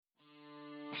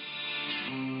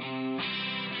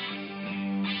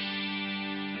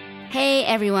Hey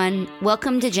everyone,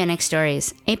 welcome to Gen X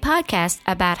Stories, a podcast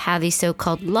about how the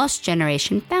so-called lost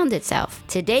generation found itself.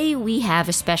 Today we have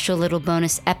a special little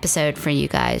bonus episode for you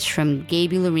guys from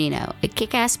Gaby Lorino, a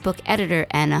kick-ass book editor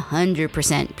and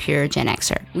 100% pure Gen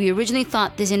Xer. We originally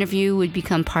thought this interview would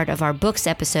become part of our books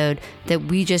episode that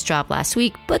we just dropped last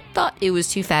week, but thought it was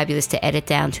too fabulous to edit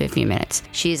down to a few minutes.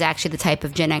 She is actually the type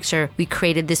of Gen Xer we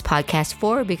created this podcast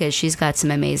for because she's got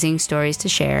some amazing stories to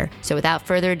share. So without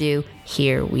further ado,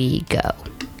 here we go.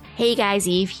 Hey guys,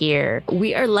 Eve here.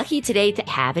 We are lucky today to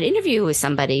have an interview with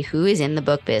somebody who is in the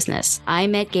book business. I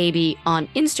met Gaby on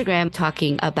Instagram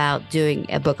talking about doing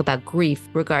a book about grief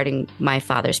regarding my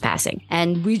father's passing.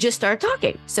 And we just started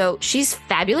talking. So she's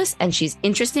fabulous and she's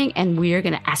interesting and we are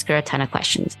going to ask her a ton of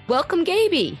questions. Welcome,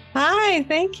 Gaby. Hi,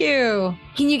 thank you.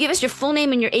 Can you give us your full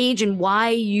name and your age and why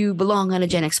you belong on a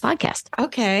Gen X podcast?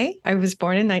 Okay. I was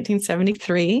born in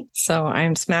 1973, so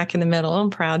I'm smack in the middle. I'm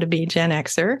proud to be Gen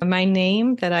Xer. My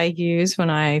name that I use when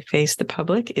I face the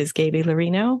public is Gaby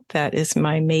Lorino. That is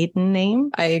my maiden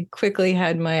name. I quickly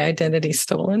had my identity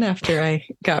stolen after I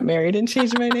got married and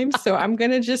changed my name, so I'm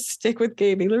going to just stick with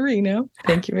Gaby Lorino.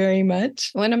 Thank you very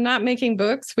much. When I'm not making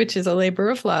books, which is a labor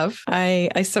of love, I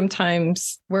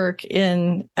sometimes work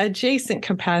in adjacent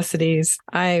capacities.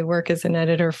 I work as an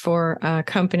editor for a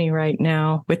company right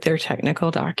now with their technical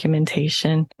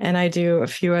documentation, and I do a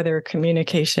few other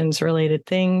communications related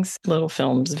things, little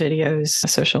films, videos,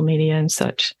 social media and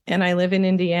such. And I live in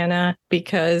Indiana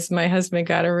because my husband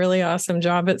got a really awesome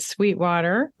job at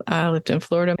Sweetwater. I lived in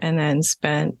Florida and then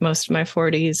spent most of my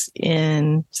 40s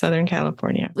in Southern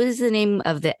California. What is the name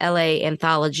of the LA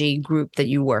anthology group that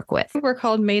you work with? We're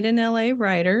called Made in LA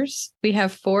Writers. We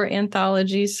have 4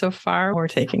 anthologies so far. We're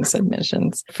taking submissions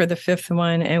for the 5th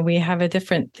one, and we have a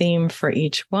different theme for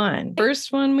each one.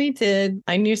 First one we did,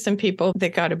 I knew some people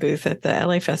that got a booth at the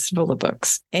LA Festival of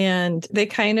Books, and they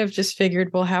kind of just figured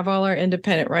we'll have all our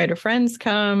independent writer friends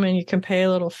come and you can pay a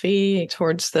little fee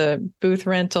towards the booth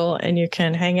rental and you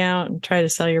can hang out and try to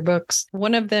sell your books.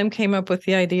 One of them came up with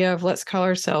the idea of let's call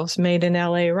ourselves Made in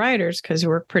LA Writers because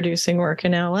we're producing work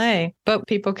in LA. But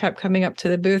people kept coming up to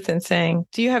the booth and saying,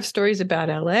 do you have stories about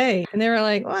LA? And they were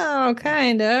like, well,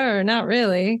 kind of, or not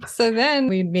really. So then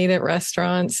we'd meet at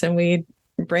restaurants and we'd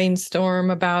brainstorm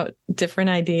about different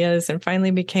ideas, and finally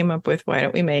we came up with, why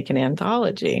don't we make an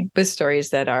anthology with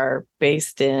stories that are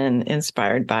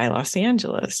inspired by Los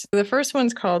Angeles. The first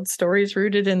one's called Stories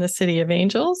Rooted in the City of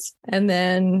Angels. And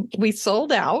then we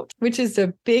sold out, which is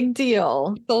a big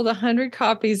deal. Sold 100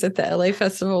 copies at the LA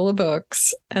Festival of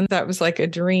Books. And that was like a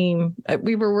dream.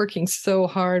 We were working so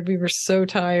hard. We were so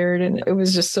tired and it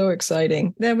was just so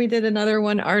exciting. Then we did another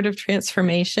one, Art of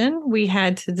Transformation. We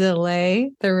had to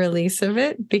delay the release of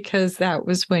it because that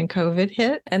was when COVID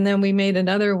hit. And then we made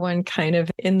another one kind of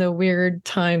in the weird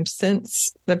time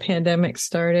since the pandemic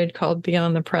started called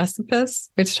Beyond the Precipice,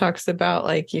 which talks about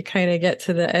like you kind of get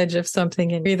to the edge of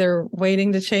something and either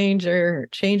waiting to change or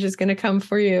change is going to come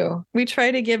for you. We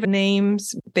try to give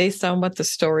names based on what the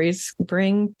stories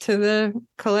bring to the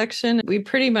collection. We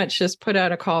pretty much just put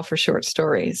out a call for short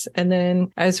stories. And then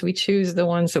as we choose the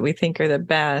ones that we think are the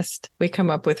best, we come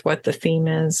up with what the theme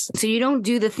is. So you don't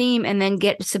do the theme and then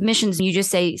get submissions. You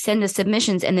just say, send us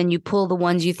submissions, and then you pull the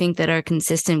ones you think that are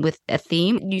consistent with a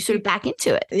theme. You sort of back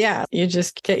into it. Yeah. You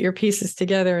just get your pieces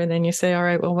together and then you say, all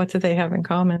right, well, what do they have in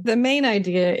common? The main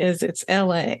idea is it's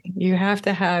LA. You have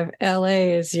to have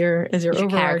LA as your overarching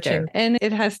character. And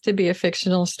it has to be a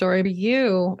fictional story. For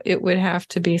you, it would have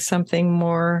to be something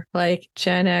more like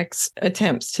Gen X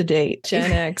attempts to date.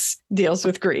 Gen X deals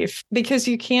with grief because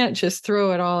you can't just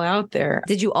throw it all out there.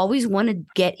 Did you always want to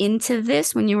get into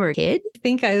this when you were a kid? I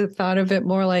think I thought of it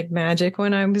more like magic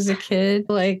when I was a kid.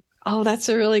 Like, oh, that's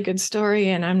a really good story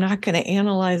and I'm not going to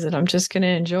analyze it. I'm just going to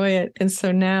enjoy it. And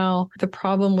so now the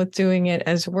problem with doing it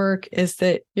as work is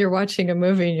that you're watching a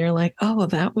movie and you're like, oh,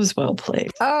 that was well played.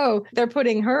 Oh, they're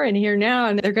putting her in here now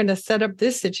and they're going to set up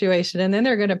this situation and then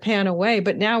they're going to pan away.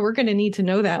 But now we're going to need to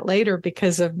know that later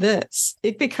because of this.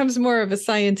 It becomes more of a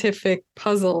scientific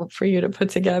puzzle for you to put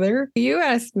together. You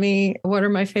asked me, what are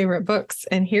my favorite books?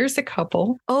 And here's a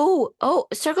couple. Oh,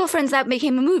 Circle of Friends, that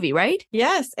became a movie, right?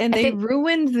 Yes. And they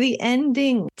ruined the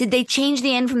ending. Did they change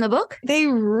the end from the book? They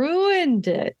ruined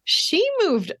it. She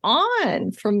moved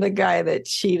on from the guy that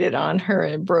cheated on her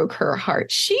and broke her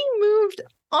heart. She moved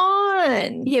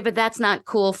on. Yeah, but that's not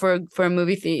cool for a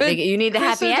movie theater. But You need the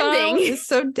Chris happy O'Donnell ending. is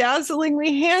so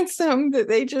dazzlingly handsome that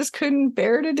they just couldn't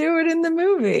bear to do it in the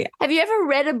movie. Have you ever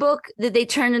read a book that they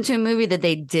turned into a movie that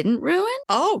they didn't ruin?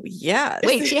 Oh, yes.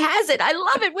 Wait, she has it. I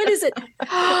love it. What is it?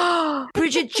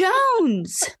 Bridget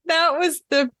Jones. That was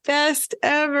the best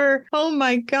ever. Oh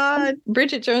my God.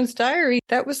 Bridget Jones' Diary.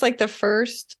 That was like the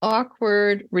first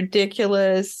awkward,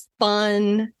 ridiculous,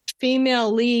 fun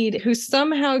female lead who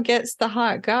somehow gets the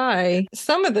hot guy,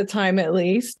 some of the time at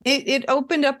least. It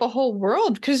opened up a whole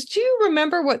world. Because do you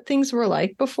remember what things were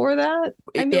like before that?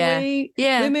 And the way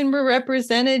women were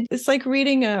represented. It's like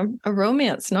reading a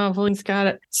romance novel. It's got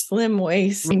a slim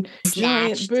waist and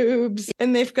giant boobs.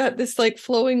 And they've got this like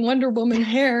flowing Wonder Woman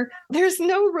hair. There's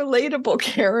no relatable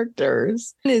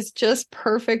characters. It's just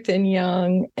perfect and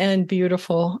young and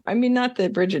beautiful. I mean, not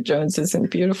that Bridget Jones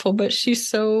isn't beautiful, but she's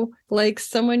so like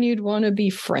someone you'd want to be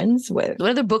friends with. What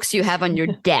other books do you have on your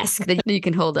desk that you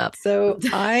can hold up? So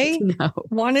I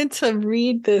wanted to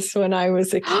read this when I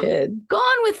was a kid.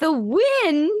 Gone with the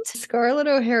Wind. Scarlett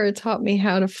O'Hara taught me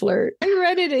how to flirt. I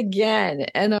read it again,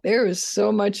 and there was so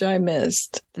much I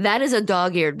missed. That is a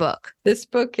dog-eared book. This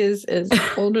book is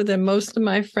older than most of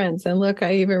my friends. And look,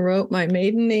 I even wrote my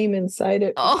maiden name inside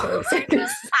it. Oh.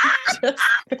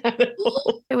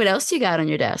 What else you got on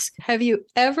your desk? Have you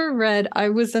ever read I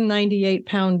Was a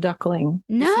 98-Pound Duckling?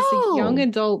 No. This is a young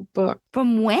adult book.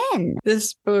 From when?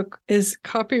 This book is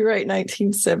copyright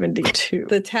 1972.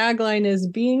 The tagline is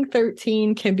being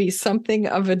 13 can be something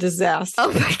of a disaster.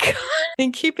 Oh my God.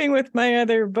 In keeping with my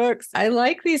other books, I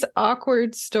like these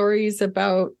awkward stories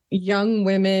about young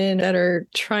women that are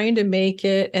trying to make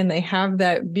it and they have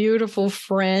that beautiful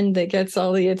friend that gets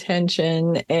all the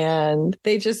attention and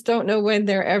they just don't know when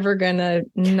they're ever going to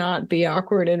not be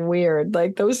awkward and weird.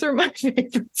 Like those are my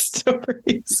favorite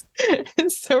stories.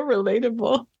 It's so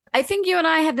relatable. I think you and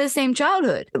I have the same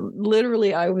childhood.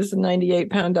 Literally, I Was a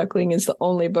 98-Pound Duckling is the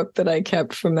only book that I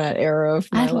kept from that era of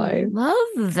my life. I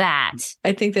love that.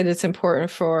 I think that it's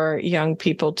important for young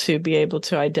people to be able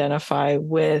to identify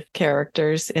with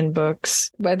characters in books,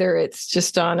 whether it's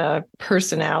just on a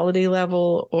personality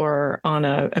level or on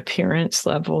a appearance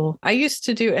level. I used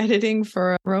to do editing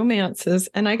for romances,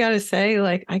 and I got to say,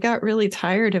 like, I got really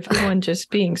tired of everyone just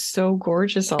being so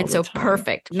gorgeous all the time. And so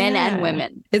perfect, men and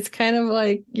women. It's kind of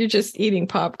like you're just eating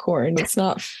popcorn. It's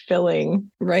not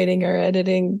filling. Writing or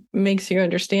editing makes you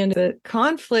understand that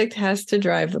conflict has to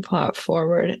drive the plot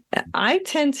forward. I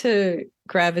tend to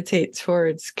gravitate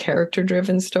towards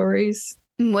character-driven stories.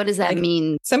 What does that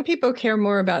mean? Some people care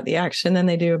more about the action than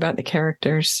they do about the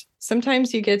characters.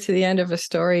 Sometimes you get to the end of a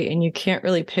story and you can't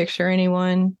really picture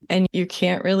anyone and you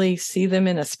can't really see them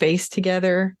in a space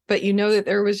together, but you know that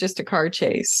there was just a car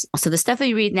chase. So the stuff that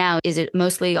you read now, is it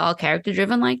mostly all character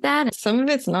driven like that? Some of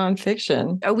it's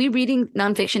nonfiction. Are we reading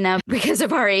nonfiction now because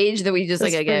of our age that we just we're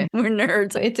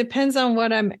nerds? It depends on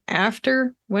what I'm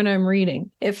after when I'm reading.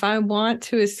 If I want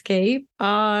to escape,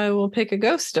 I will pick a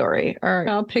ghost story or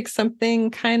I'll pick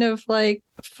something kind of like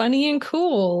funny and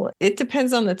cool. It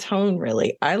depends on the tone,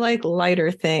 really. I like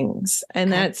lighter things,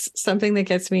 and that's something that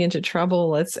gets me into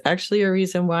trouble. It's actually a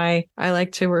reason why I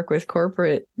like to work with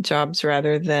corporate jobs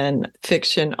rather than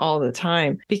fiction all the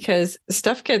time, because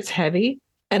stuff gets heavy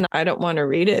and I don't want to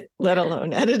read it, let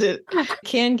alone edit it. It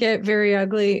can get very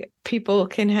ugly. People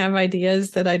can have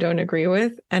ideas that I don't agree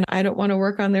with, and I don't want to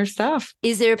work on their stuff.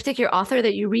 Is there a particular author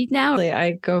that you read now?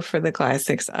 I go for the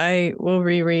classics. I will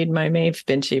reread my Maeve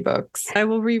Binchy books. I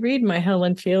will reread my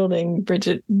Helen Fielding,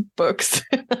 Bridget books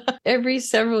every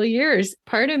several years.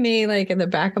 Part of me, like in the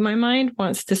back of my mind,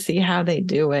 wants to see how they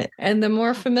do it. And the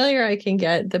more familiar I can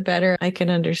get, the better I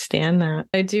can understand that.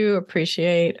 I do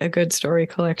appreciate a good story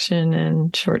collection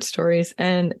and short stories.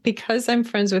 And because I'm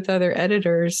friends with other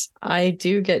editors, I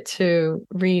do get to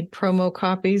read promo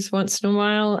copies once in a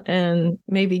while and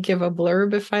maybe give a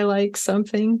blurb if I like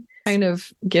something. Kind of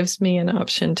gives me an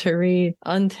option to read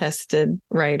untested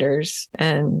writers.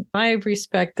 And I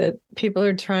respect that people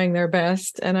are trying their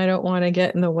best, and I don't want to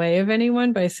get in the way of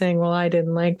anyone by saying, well, I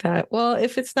didn't like that. Well,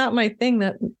 if it's not my thing,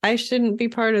 that I shouldn't be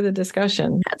part of the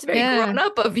discussion. That's very grown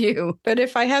up of you. But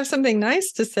if I have something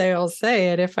nice to say, I'll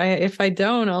say it. If I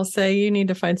don't, I'll say, you need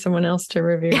to find someone else to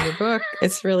review your book.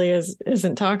 It's really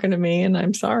isn't talking to me, and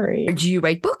I'm sorry. Do you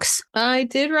write books? I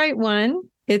did write one.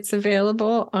 It's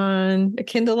available on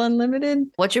Kindle Unlimited.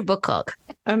 What's your book called?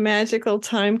 A Magical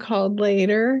Time Called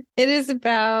Later. It is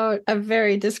about a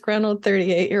very disgruntled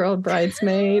 38-year-old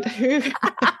bridesmaid who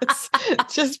has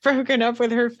just broken up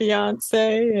with her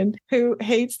fiance and who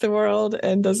hates the world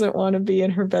and doesn't want to be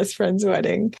in her best friend's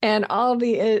wedding. And all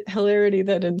the hilarity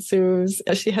that ensues.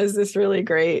 She has this really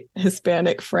great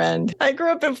Hispanic friend. I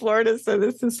grew up in Florida, so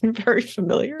this is very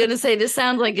familiar. I'm going to say this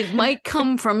sounds like it might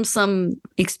come from some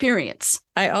experience.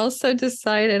 I also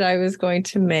decided I was going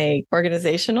to make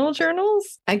organizational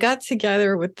journals. I got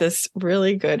together with this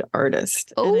really good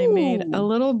artist and I made a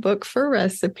little book for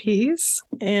recipes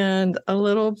and a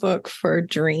little book for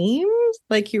dreams.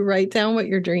 Like you write down what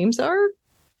your dreams are.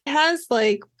 It has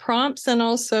like prompts and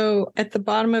also at the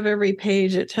bottom of every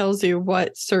page, it tells you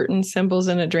what certain symbols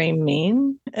in a dream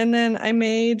mean. And then I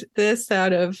made this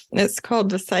it's called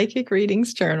the Psychic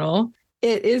Readings Journal.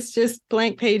 It is just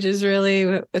blank pages, really,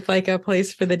 with like a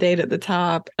place for the date at the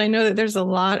top. I know that there's a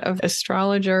lot of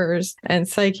astrologers and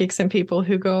psychics and people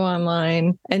who go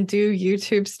online and do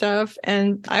YouTube stuff.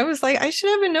 And I was like, I should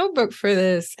have a notebook for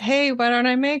this. Hey, why don't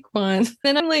I make one?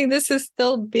 And I'm like, this is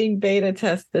still being beta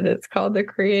tested. It's called the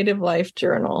Creative Life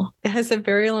Journal. It has a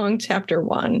very long chapter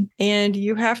 1, and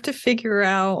you have to figure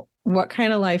out what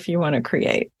kind of life you want to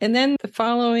create. And then the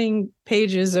following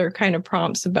pages are kind of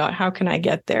prompts about how can I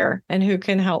get there and who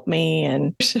can help me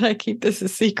and should I keep this a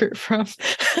secret from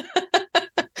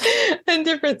and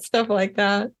different stuff like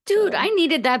that. Dude, I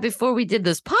needed that before we did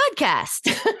this podcast.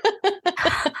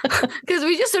 Because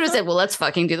we just sort of said, well, let's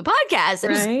fucking do the podcast.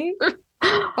 Right?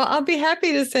 Well, I'll be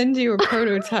happy to send you a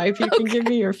prototype. You can give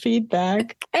me your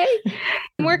feedback. Okay.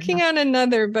 I'm working on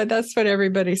another, but that's what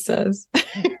everybody says.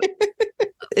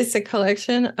 It's a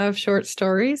collection of short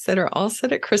stories that are all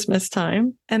set at Christmas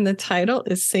time. And the title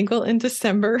is Single in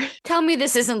December. Tell me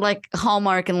this isn't like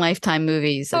Hallmark and Lifetime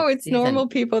movies. Oh, it's normal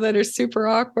people that are super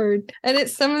awkward. And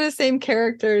it's some of the same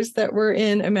characters that were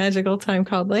in A Magical Time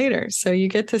Called Later. So you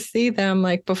get to see them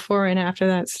like before and after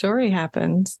that story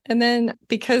happens. And then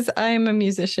because I'm a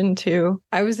musician too,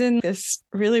 I was in this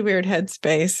really weird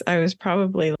headspace. I was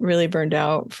probably really burned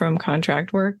out from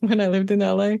contract work when I lived in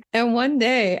LA. And one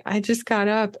day I just got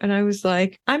up and I was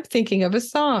like, I'm thinking of a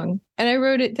song. And I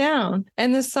wrote it down.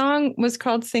 And the song was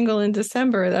called Single in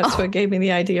December. That's what gave me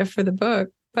the idea for the book.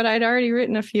 But I'd already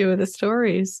written a few of the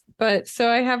stories. But so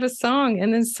I have a song.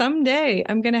 And then someday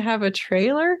I'm going to have a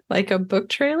trailer, like a book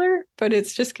trailer. But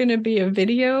it's just going to be a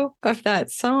video of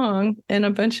that song and a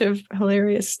bunch of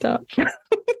hilarious stuff.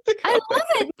 I love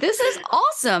it. This is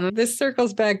awesome. This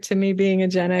circles back to me being a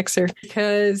Gen Xer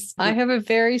because I have a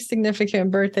very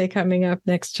significant birthday coming up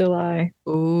next July.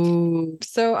 Ooh.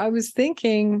 So I was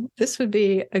thinking this would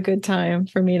be a good time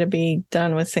for me to be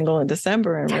done with Single in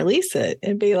December and release it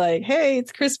and be like, hey,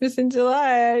 it's Christmas in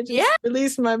July. I just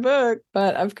released my book,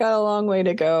 but I've got a long way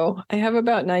to go. I have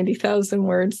about 90,000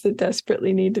 words that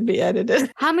desperately need to be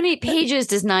edited. How many pages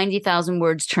does 90,000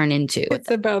 words turn into?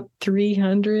 It's about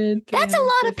 300. That's a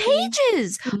lot of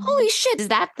pages. Holy shit. Is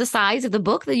that the size of the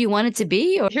book that you want it to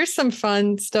be? Or here's some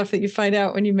fun stuff that you find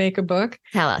out when you make a book.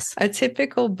 Tell us. A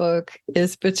typical book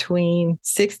is between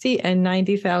 60 and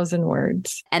 90,000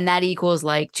 words. And that equals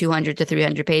like 200 to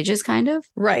 300 pages, kind of?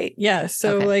 Right. Yeah.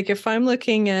 So like if I'm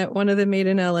looking at one of the Made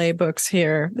in LA books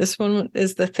here, this one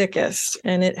is the thickest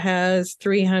and it has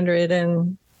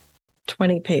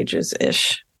 320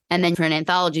 pages-ish. And then for an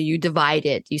anthology, you divide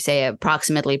it. You say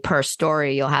approximately per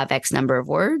story, you'll have X number of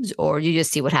words, or you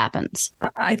just see what happens?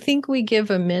 I think we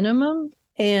give a minimum.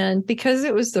 And because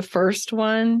it was the first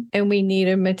one and we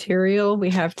needed material, we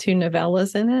have 2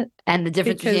 novellas in it. And the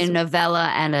difference between a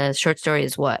novella and a short story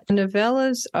is what?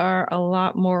 Novellas are a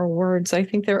lot more words. I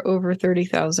think they're over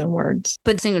 30,000 words.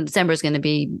 But Single December is going to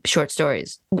be short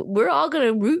stories. We're all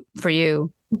going to root for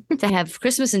you to have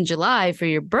Christmas in July for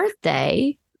your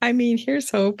birthday. I mean,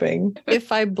 here's hoping.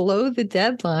 If I blow the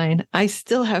deadline, I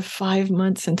still have 5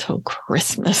 months until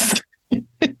Christmas.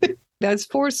 That's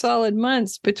 4 solid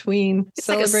months between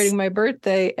celebrating my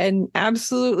birthday and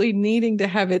absolutely needing to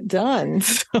have it done.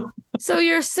 So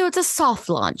it's a soft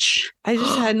launch. I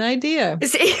just had an idea.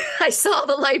 See, I saw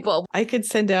the light bulb. I could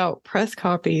send out press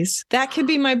copies. That could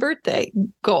be my birthday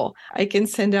goal. I can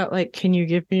send out like, can you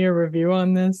give me a review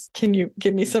on this? Can you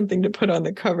give me something to put on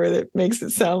the cover that makes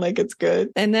it sound like it's good?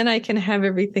 And then I can have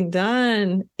everything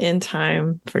done in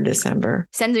time for December.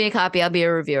 Send me a copy. I'll be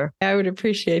a reviewer. I would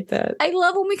appreciate that. I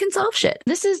love when we can solve shit.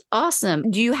 This is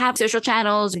awesome. Do you have social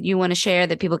channels you want to share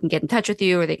that people can get in touch with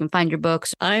you or they can find your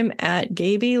books? I'm at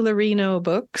Gaby Larino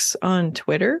Books on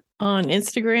Twitter. On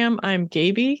Instagram, I'm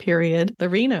Gaby,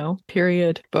 Lorino,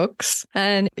 books.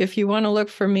 And if you want to look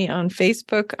for me on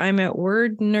Facebook, I'm at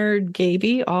Word Nerd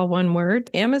Gaby, all one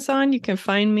word. Amazon, you can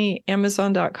find me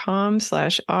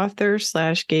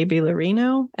amazon.com/author/Gaby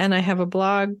Lorino. And I have a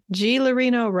blog,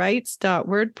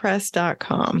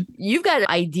 glorinovrites.wordpress.com. You've got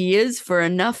ideas for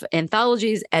enough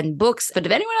anthologies and books, but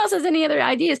if anyone else has any other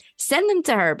ideas, send them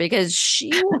to her because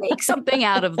she will make something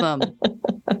out of them.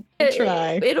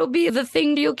 Try. It'll be the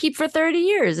thing you'll keep for 30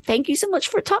 years. Thank you so much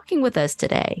for talking with us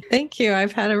today. Thank you.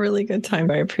 I've had a really good time.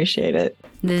 I appreciate it.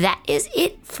 That is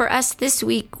it for us this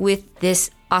week with this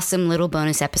awesome little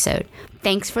bonus episode.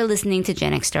 Thanks for listening to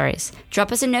Gen X Stories.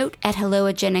 Drop us a note at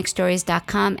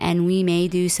hello@genxstories.com and we may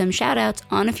do some shout outs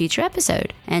on a future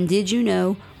episode. And did you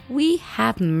know we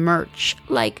have merch,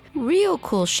 like real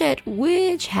cool shit,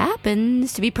 which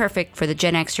happens to be perfect for the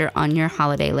Gen Xer on your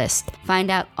holiday list.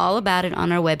 Find out all about it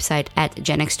on our website at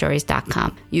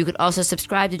genxstories.com. You could also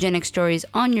subscribe to Gen X Stories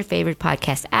on your favorite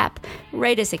podcast app,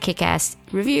 rate us a kick-ass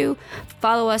review,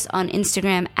 follow us on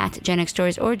Instagram at Gen X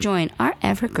Stories, or join our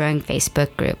ever-growing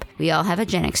Facebook group. We all have a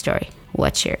Gen X story.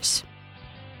 What's yours?